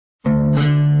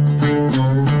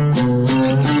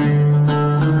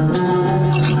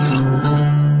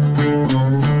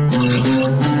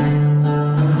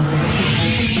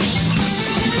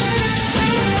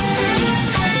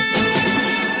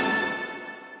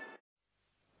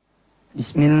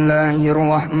بسم الله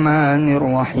الرحمن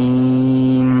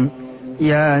الرحيم.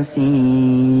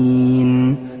 ياسين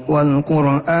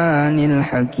والقرآن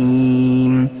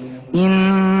الحكيم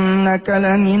إنك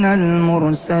لمن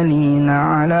المرسلين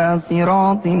على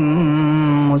صراط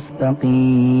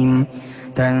مستقيم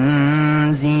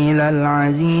تنزيل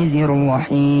العزيز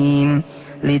الرحيم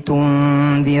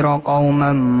لتنذر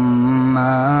قوما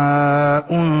ما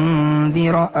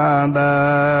أنذر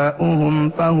آباؤهم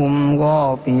فهم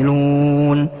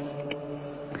غافلون.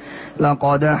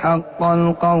 لقد حق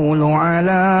القول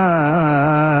على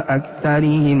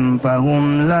أكثرهم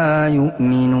فهم لا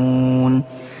يؤمنون.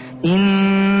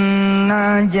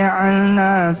 إنا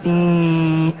جعلنا في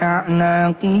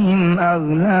أعناقهم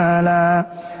أغلالا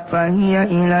فهي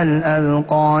إلى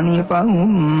الأذقان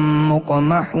فهم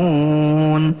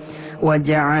مقمحون.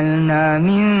 وجعلنا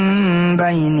من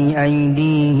بين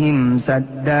أيديهم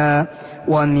سدا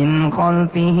ومن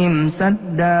خلفهم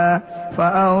سدا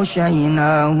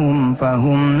فأغشيناهم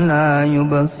فهم لا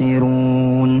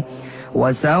يبصرون.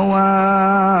 وسواء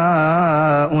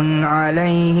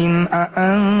عليهم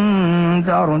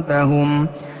أأنذرتهم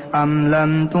أم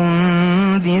لم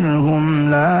تنذرهم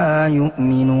لا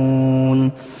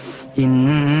يؤمنون.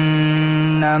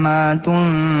 إنما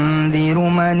تنذر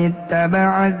من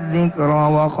اتبع الذكر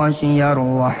وخشي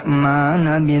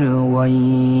الرحمن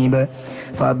بالغيب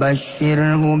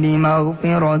فبشره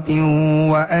بمغفرة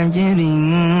وأجر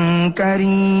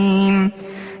كريم.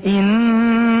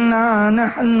 إنا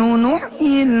نحن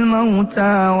نحيي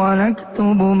الموتى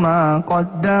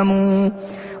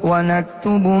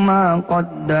ونكتب ما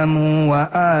قدموا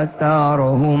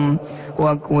وآثارهم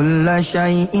وكل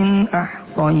شيء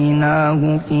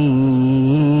أحصيناه في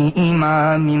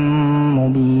إمام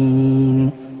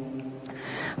مبين.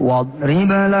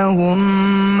 واضرب لهم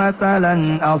مثلا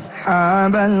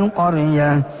أصحاب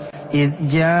القرية إذ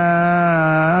جاءها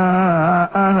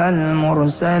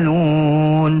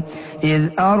المرسلون إذ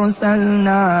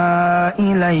أرسلنا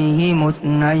إليهم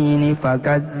 2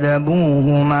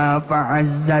 فكذبوهما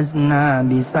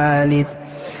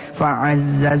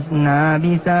فعززنا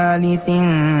بثالث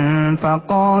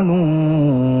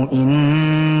فقالوا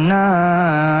إنا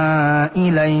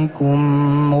إليكم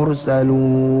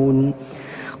مرسلون.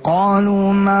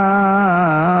 قالوا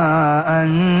ما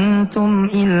أنتم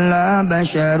إلا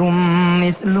بشر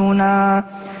مثلنا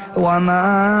وما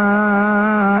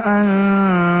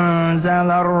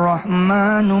أنزل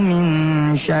الرحمن من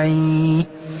شيء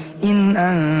إن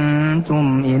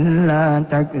أنتم إلا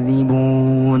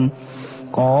تكذبون.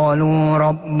 قالوا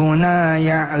ربنا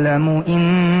يعلم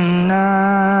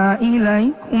إنا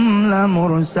إليكم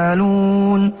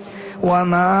لمرسلون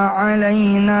وما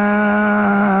علينا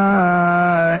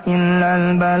إلا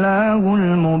البلاغ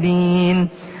المبين.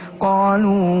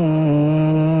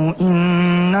 قالوا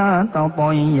إنا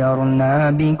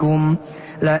تطيرنا بكم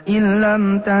لئن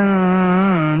لم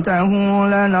تنتهوا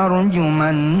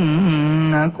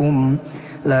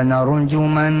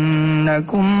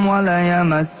لنرجمنكم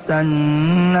وليمسنكم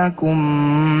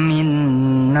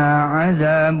منا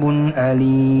عذاب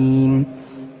أليم.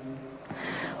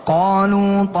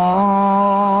 قالوا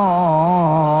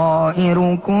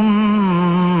طائركم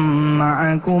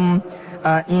معكم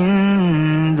أئن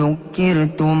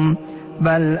ذكرتم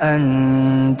بل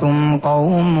أنتم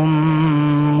قوم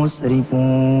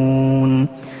مسرفون.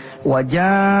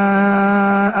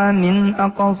 وجاء من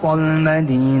أقصى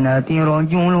المدينة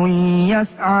رجل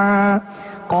يسعى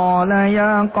قال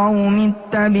يا قوم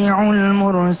اتبعوا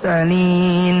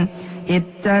المرسلين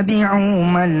اتبعوا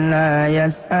من لا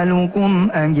يسألكم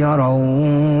أجرا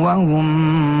وهم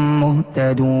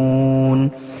مهتدون.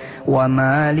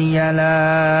 وما لي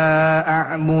لا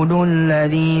أعبد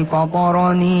الذي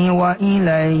فطرني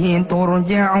وإليه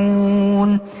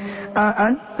ترجعون.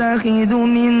 أأتخذ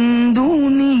من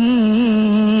دونه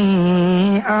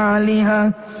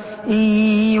آلهة إن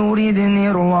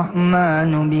يردني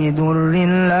الرحمن بضر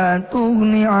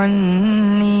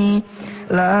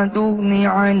لا تغن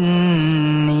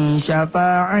عني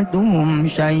شفاعتهم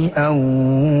شيئا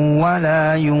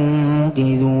ولا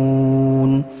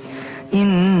ينقذون.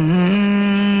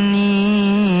 إني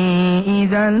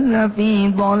إذا لفي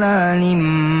ضلال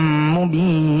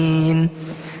مبين.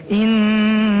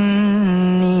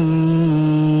 إني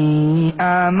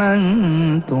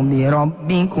آمنت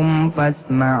بربكم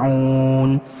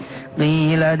فاسمعون.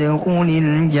 قيل ادخل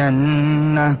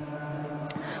الجنة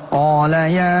قال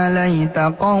يا ليت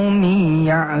قومي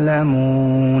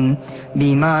يعلمون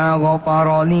بما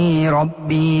غفر لي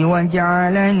ربي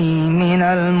وجعلني من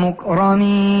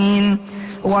المكرمين.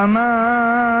 وما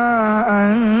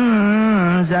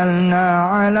أنزلنا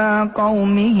على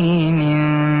قومه من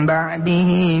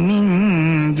بعده من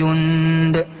جند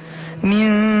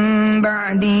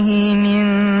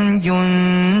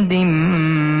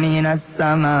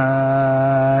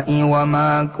السماء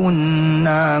وما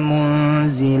كنا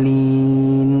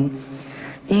منزلين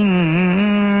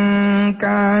إن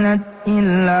كانت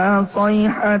إلا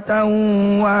صيحة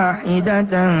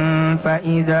واحدة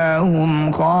فإذا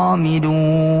هم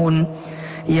خامدون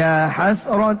يا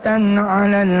حسرة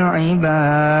على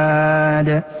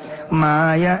العباد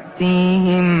ما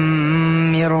يأتيهم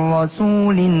من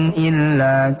رسول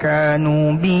إلا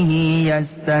كانوا به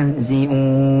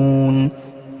يستهزئون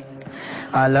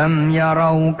ألم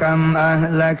يروا كم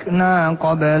أهلكنا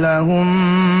قبلهم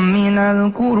من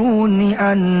القرون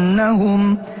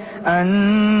أنهم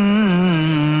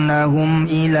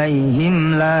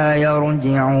إليهم لا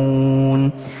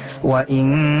يرجعون وإن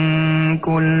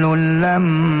كل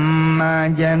لما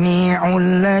جميع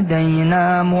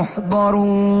لدينا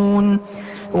محضرون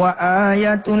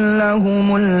وآية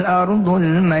لهم الأرض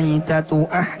الميتة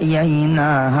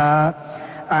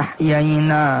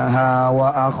أحييناها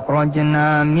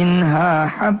وأخرجنا منها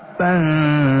حبا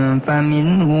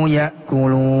فمنه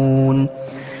يأكلون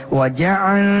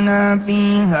وجعلنا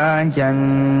فيها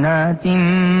جنات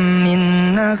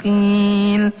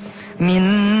من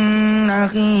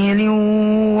نخيل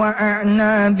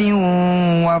وأعناب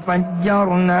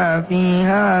وفجرنا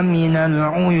فيها من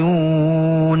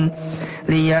العيون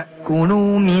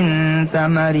ليأكلوا من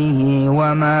ثمره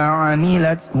وما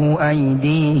عملته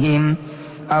أيديهم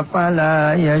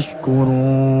أفلا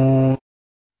يشكرون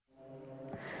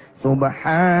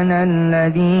سبحان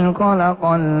الذي خلق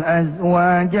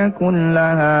الأزواج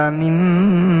كلها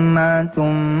مما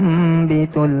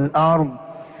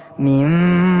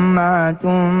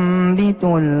تنبت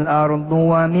الأرض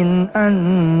ومن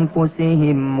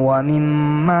أنفسهم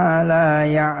ومما لا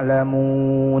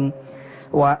يعلمون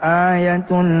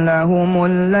وآية لهم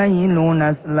الليل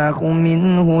نسلخ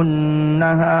منه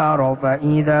النهار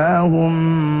فإذا هم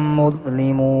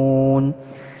مظلمون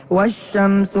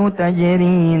والشمس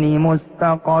تجري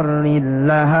لمستقر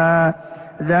لها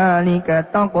ذلك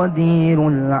تقدير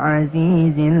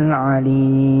العزيز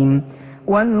العليم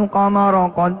والقمر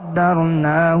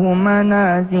قدرناه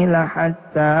منازل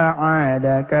حتى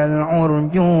عاد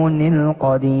كالعرجون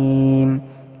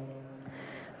القديم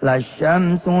لا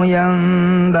الشمس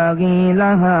ينبغي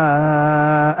لها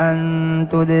أن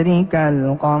تدرك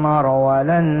القمر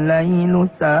ولا الليل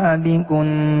سابق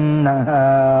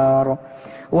النهار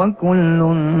وكل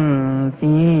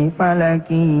في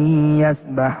فلك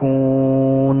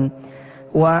يسبحون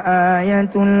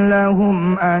وآية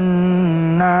لهم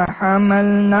أنا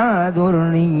حملنا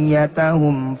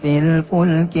ذريتهم في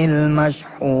الفلك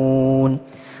المشحون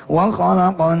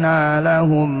وخلقنا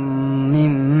لهم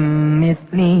من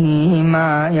مثله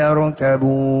ما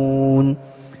يركبون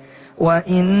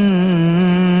وإن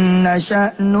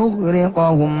نشأ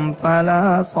نغرقهم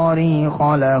فلا صريخ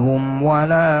لهم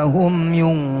ولا هم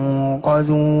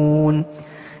ينقذون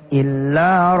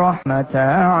إلا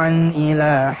متاعا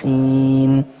إلى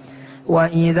حين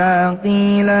وإذا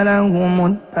قيل لهم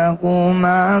اتقوا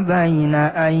ما بين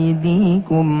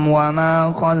أيديكم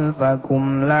وما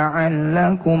خلفكم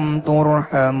لعلكم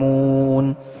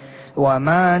ترحمون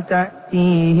وما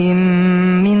تأتيهم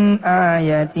من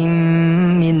آية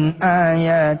من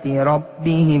آيات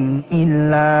ربهم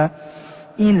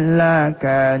إلا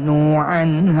كانوا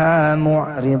عنها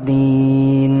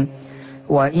معرضين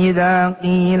وإذا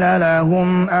قيل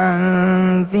لهم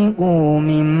أنفقوا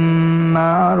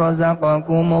مما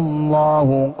رزقكم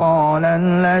الله قال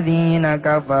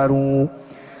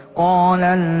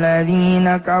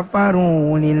الذين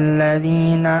كفروا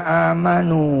للذين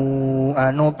آمنوا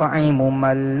أنطعم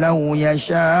من لو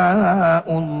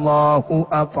يشاء الله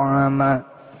أطعمه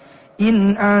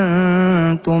إن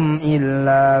أنتم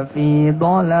إلا في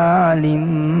ضلال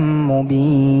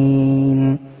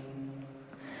مبين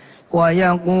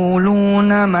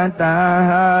ويقولون متى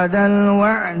هذا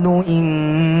الوعد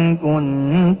إن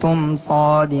كنتم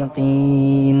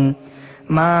صادقين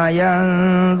ما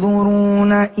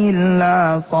ينظرون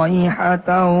إلا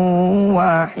صيحة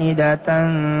واحدة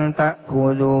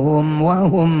تأخذهم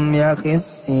وهم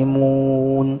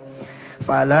يخصمون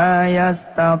فلا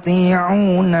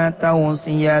يستطيعون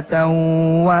توصية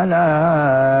ولا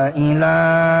إلى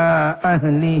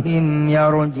أهلهم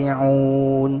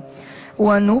يرجعون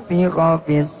ونفخ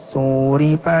في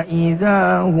الصور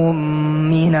فإذا هم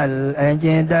من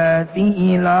الأجداث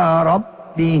إلى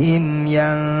ربهم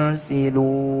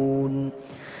ينسلون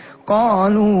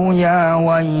قالوا يا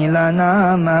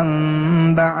ويلنا من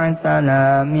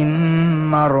بعثنا من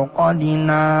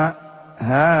مرقدنا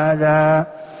هذا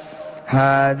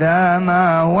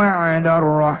ما وعد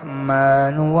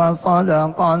الرحمن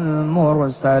وصدق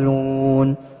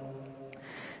المرسلون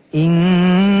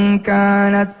إن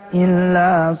كانت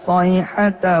إلا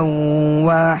صيحة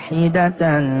واحدة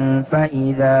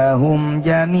فإذا هم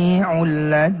جميع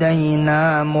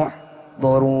لدينا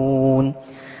محضرون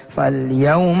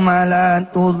فاليوم لا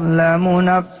تظلم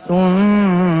نفس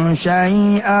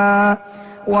شيئا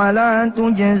ولا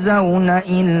تجزون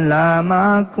إلا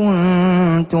ما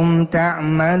كنتم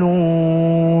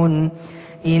تعملون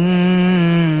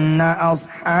إن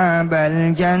أصحاب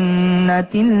الجنة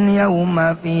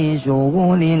اليوم في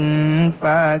شغل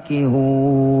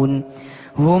فاكهون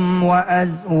هم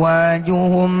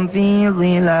وأزواجهم في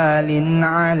ظلال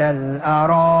على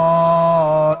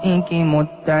الأرائك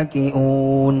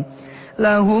متكئون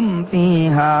لهم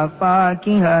فيها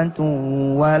فاكهة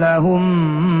ولهم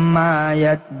ما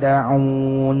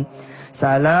يدعون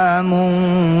سلام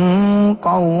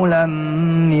قولا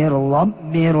من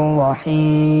رب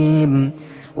رحيم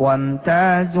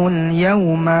وامتازوا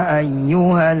اليوم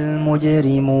أيها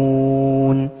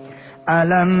المجرمون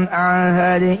ألم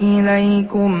أعهد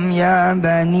إليكم يا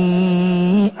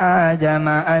بني آدم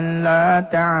ألا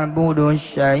تعبدوا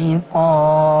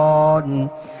الشيطان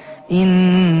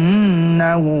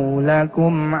إنه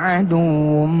لكم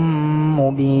عدو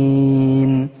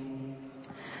مبين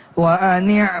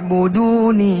وأن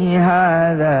اعبدوني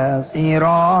هذا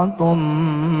صراط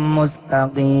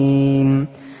مستقيم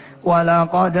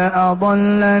ولقد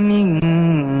أضل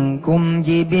منكم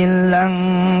جبلا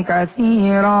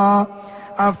كثيرا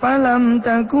أفلم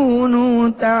تكونوا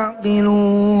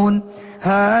تعقلون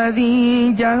هذه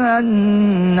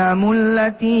جهنم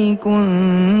التي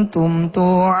كنتم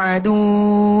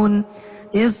توعدون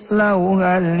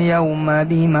اصلوها اليوم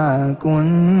بما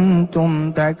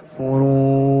كنتم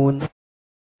تكفرون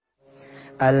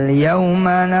اليوم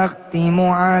نختم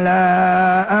على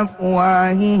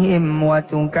أفواههم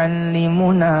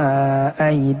وتكلمنا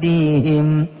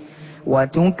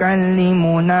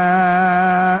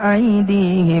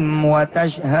أيديهم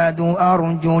وتشهد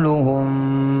أرجلهم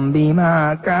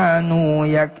بما كانوا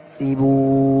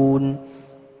يكسبون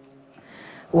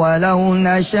ولو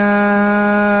نشاء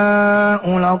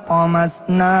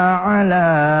لطمسنا على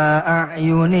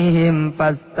أعينهم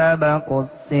فاستبقوا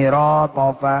الصراط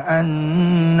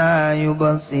فأنى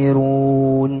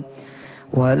يبصرون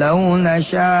ولو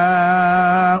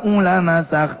نشاء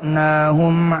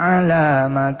لمسخناهم على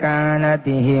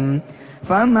مكانتهم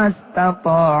فما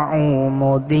استطاعوا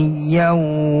مضيا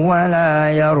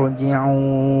ولا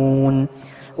يرجعون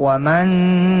ومن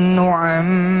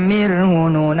نعمره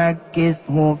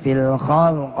ننكسه في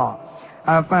الخلق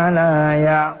أفلا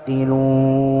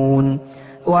يعقلون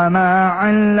وما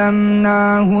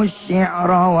علمناه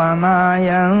الشعر وما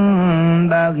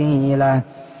ينبغي له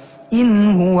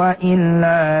إن هو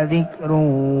إلا ذكر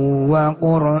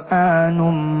وقرآن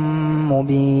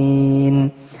مبين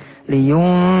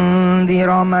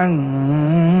لينذر من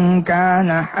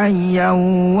كان حيا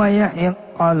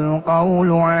ويحق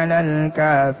القول على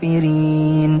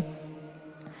الكافرين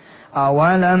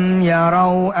أولم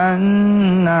يروا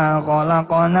أنا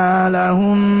خلقنا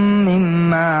لهم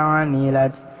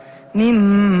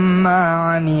مما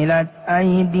عملت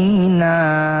أيدينا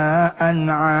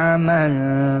أنعاما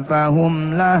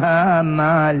فهم لها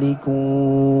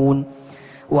مالكون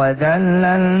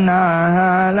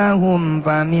وذللناها لهم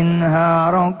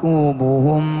فمنها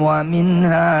ركوبهم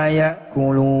ومنها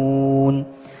يأكلون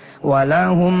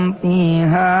ولهم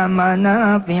فيها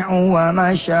منافع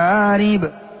ومشارب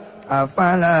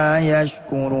أفلا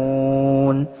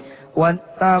يشكرون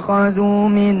واتخذوا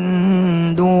من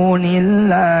دون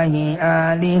الله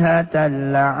آلهة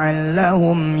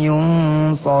لعلهم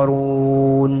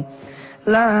ينصرون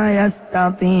لا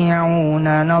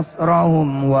يستطيعون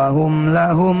نصرهم وهم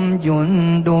لهم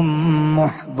جند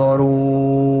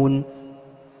محضرون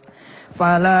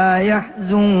فلا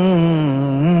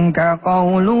يحزنك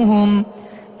قولهم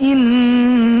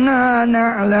إنا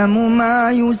نعلم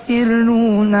ما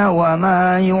يسرون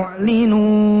وما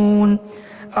يعلنون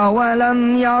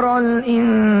أولم ير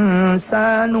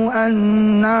الإنسان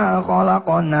أنا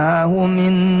خلقناه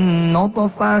من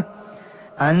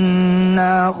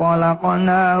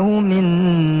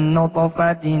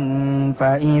نطفة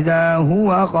فإذا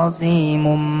هو خصيم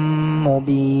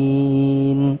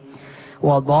مبين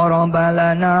وضرب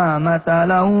لنا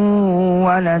مثلا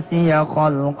ونسي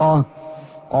خلقه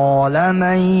قال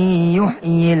من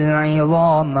يحيي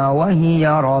العظام وهي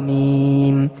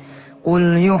رميم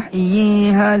قل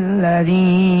يحييها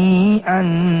الذي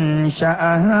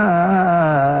أنشأها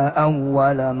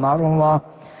أول مرة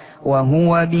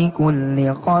وهو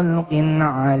بكل خلق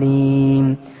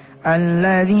عليم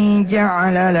الذي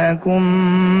جعل لكم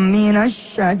من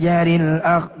الشجر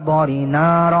الأخضر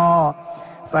نارا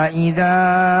فإذا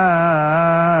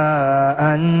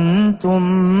أنتم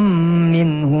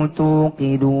منه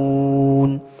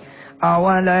توقدون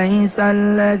أوليس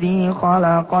الذي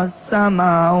خلق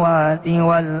السماوات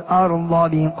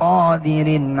والأرض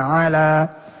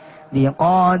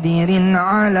بقادر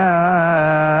على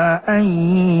أن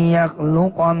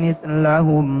يخلق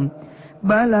مثلهم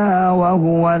بلى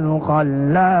وهو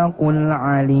الخلاق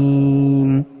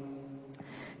العليم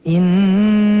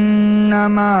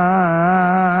إنما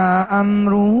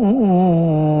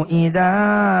أمره إذا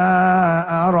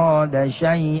أراد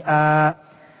شيئا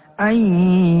أن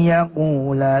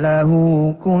يقول له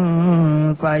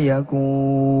كن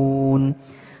فيكون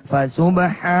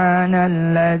فسبحان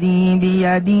الذي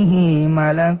بيده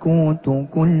ملكوت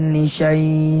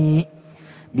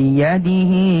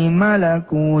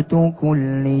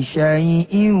كل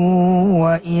شيء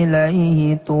وإليه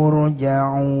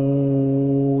ترجعون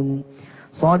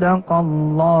صدق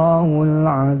الله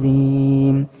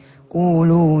العظيم.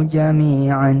 قولوا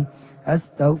جميعا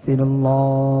أستغفر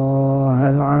الله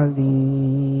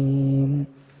العظيم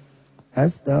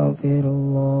أستغفر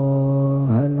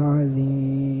الله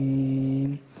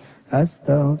العظيم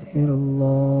أستغفر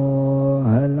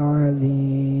الله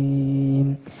العظيم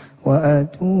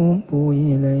وأتوب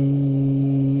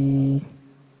إليه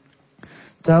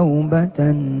توبة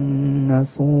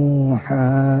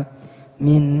نصوحا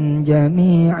من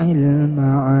جميع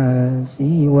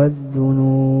المعاصي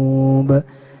والذنوب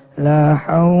لا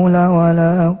حول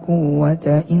ولا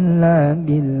قوة إلا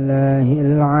بالله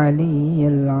العلي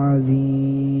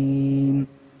العظيم.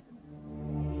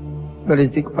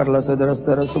 Beristighfarlah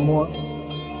saudara-saudara semua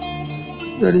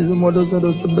dari semua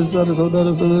dosa-dosa besar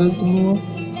saudara-saudara semua,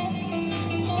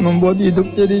 membuat hidup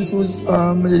jadi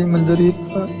susah, menjadi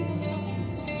menderita.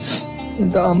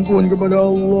 Minta ampun kepada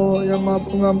Allah yang Maha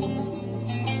Pengampun.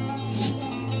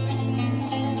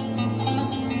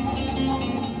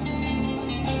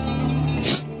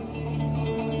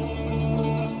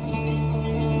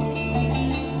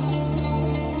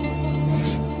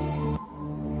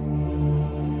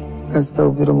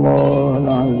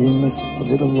 Astaghfirullahaladzim,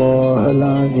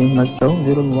 astaghfirullahaladzim,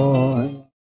 astaghfirullah.